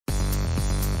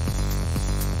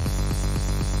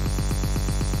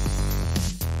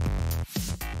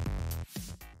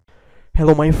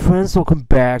Hello my friends, welcome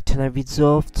back to another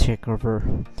video of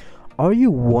Takeover. Are you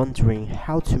wondering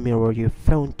how to mirror your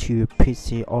phone to your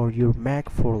PC or your Mac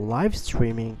for live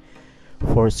streaming,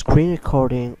 for screen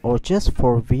recording, or just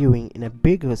for viewing in a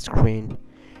bigger screen?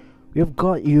 We've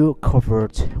got you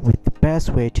covered with the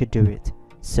best way to do it.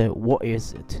 So what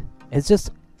is it? It's just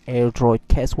Android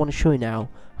cast. I want to show you now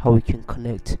how we can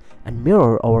connect and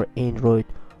mirror our Android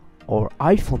or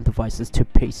iPhone devices to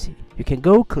PC. You can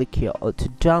go click here to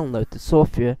download the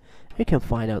software. You can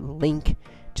find out the link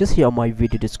just here on my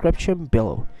video description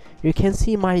below. You can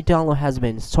see my download has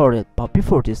been started, but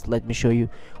before this let me show you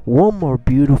one more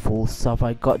beautiful stuff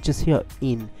I got just here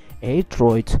in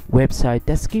Android website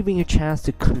that's giving you a chance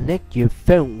to connect your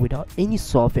phone without any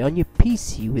software on your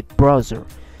PC with browser.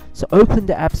 So open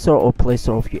the App Store or Play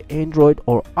Store of your Android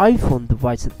or iPhone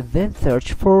devices, then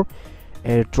search for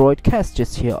Android cast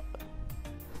just here.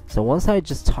 So once I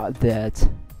just type that,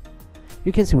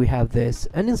 you can see we have this,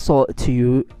 and install it to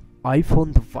your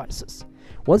iPhone devices.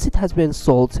 Once it has been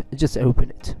installed, just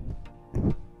open it.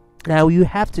 Now you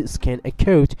have to scan a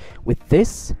code with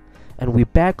this, and we're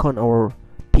back on our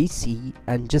PC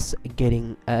and just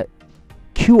getting a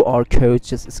QR code,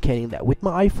 just scanning that with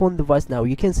my iPhone device. Now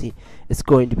you can see it's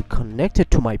going to be connected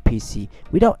to my PC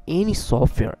without any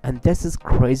software, and this is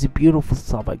crazy beautiful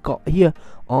stuff I got here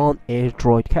on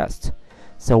Android cast.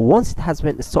 So once it has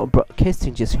been started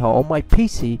broadcasting just here on my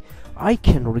PC, I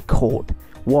can record,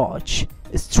 watch,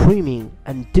 streaming,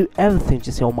 and do everything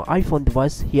just here on my iPhone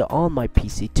device here on my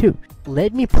PC too.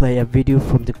 Let me play a video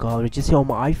from the gallery just here on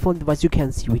my iPhone device. You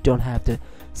can see we don't have the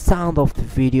sound of the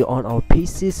video on our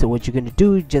PC, so what you're gonna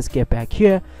do, just get back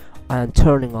here and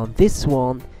turning on this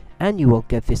one, and you will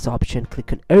get this option.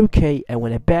 Click on OK, and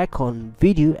when I'm back on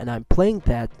video and I'm playing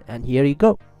that, and here you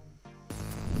go.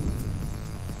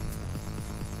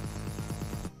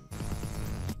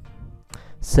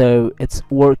 So it's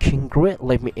working great.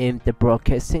 Let me end the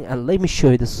broadcasting and let me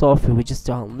show you the software we just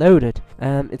downloaded.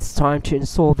 It's time to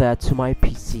install that to my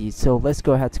PC. So let's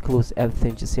go ahead to close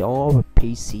everything just here on our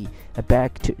PC and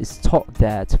back to install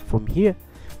that from here.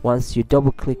 Once you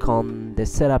double click on the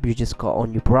setup, you just go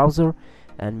on your browser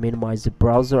and minimize the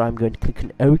browser. I'm going to click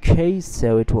on OK,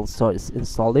 so it will start its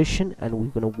installation, and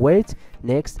we're going to wait,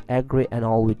 next, agree, and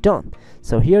all we're done.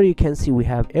 So here you can see we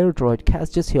have Android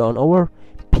cast just here on our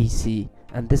PC,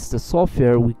 and this is the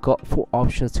software. We got 4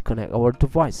 options to connect our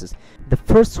devices. The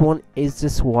first one is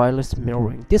this wireless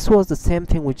mirroring. This was the same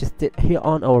thing we just did here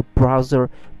on our browser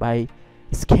by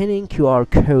scanning QR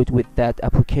code with that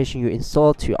application you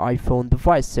installed to your iPhone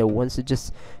device. So once you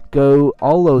just go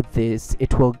all of this,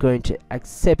 it will going to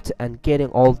accept and getting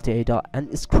all data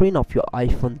and screen of your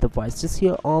iPhone device just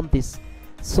here on this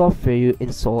software you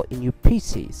install in your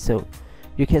PC. So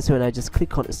you can see when I just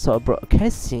click on start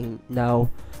broadcasting, now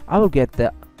I will get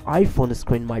the iPhone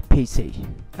screen my PC,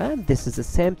 and this is the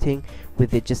same thing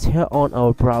with it just here on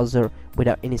our browser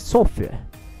without any software.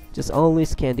 Just only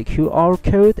scan the QR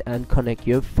code and connect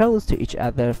your phones to each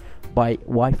other by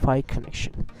Wi-Fi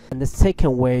connection. And the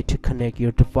second way to connect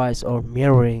your device or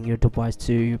mirroring your device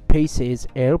to your PC is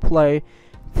AirPlay.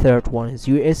 Third one is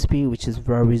USB, which is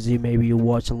very easy. Maybe you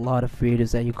watch a lot of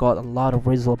videos and you got a lot of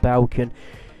results about you can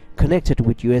connect it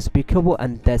with USB cable,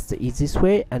 and that's the easiest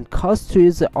way. And Cast 2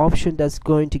 is the option that's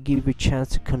going to give you a chance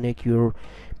to connect your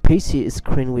PC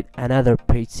screen with another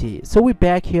PC. So we're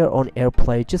back here on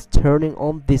AirPlay, just turning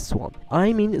on this one.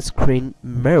 I mean screen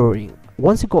mirroring.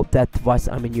 Once you got that device,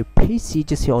 I mean your PC,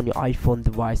 just here on your iPhone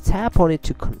device, tap on it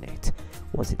to connect.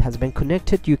 Once it has been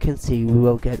connected, you can see we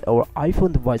will get our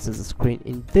iPhone device's screen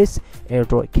in this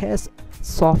Android cast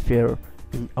software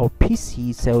in our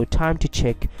PC. So time to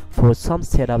check for some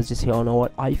setups just here on our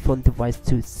iPhone device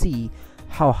to see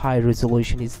how high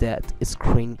resolution is that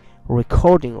screen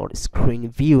recording or screen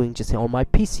viewing just here on my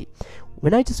PC.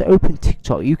 When I just open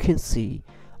TikTok, you can see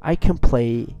I can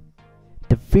play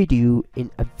the video in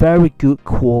a very good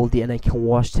quality and I can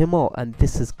watch them all, and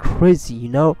this is crazy. You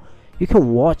know, you can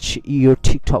watch your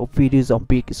TikTok videos on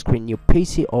big screen in your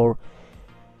PC, or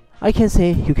I can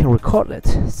say you can record it.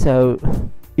 So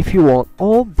if you want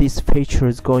all these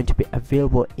features going to be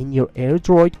available in your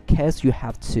Android cast, you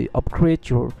have to upgrade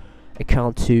your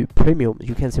account to premium.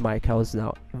 You can see my account is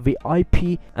now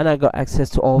VIP, and I got access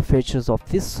to all features of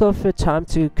this software. Time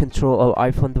to control our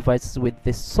iPhone devices with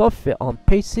this software on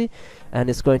PC, and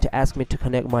it's going to ask me to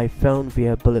connect my phone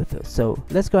via Bluetooth. So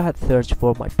let's go ahead and search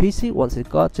for my PC. Once it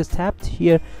got, just tap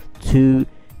here to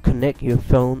connect your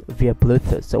phone via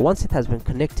Bluetooth. So once it has been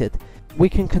connected, we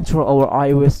can control our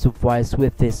iOS device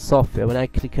with this software. When I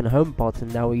click on home button,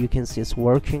 now you can see it's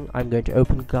working. I'm going to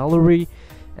open gallery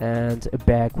and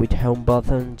back with home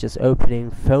button, just opening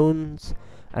phones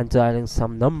and dialing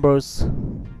some numbers,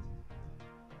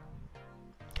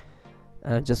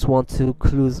 and just want to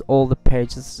close all the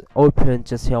pages open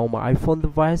just here on my iPhone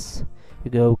device.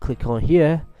 You go click on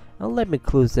here and let me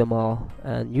close them all,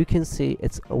 and you can see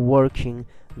it's working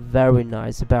very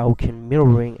nice about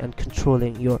mirroring and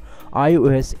controlling your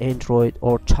iOS, Android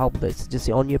or tablets just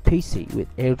on your PC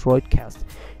with aircast.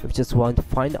 If you just want to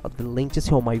find out the link just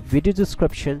here on my video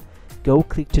description, go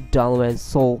click to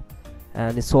download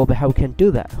and install how you can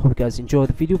do that. Hope you guys enjoy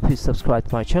the video. Please subscribe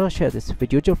to my channel, share this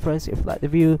video with your friends if you like the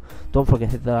video. Don't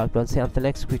forget to hit the like button. See you until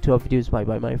next week to our videos. Bye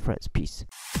bye my friends, peace.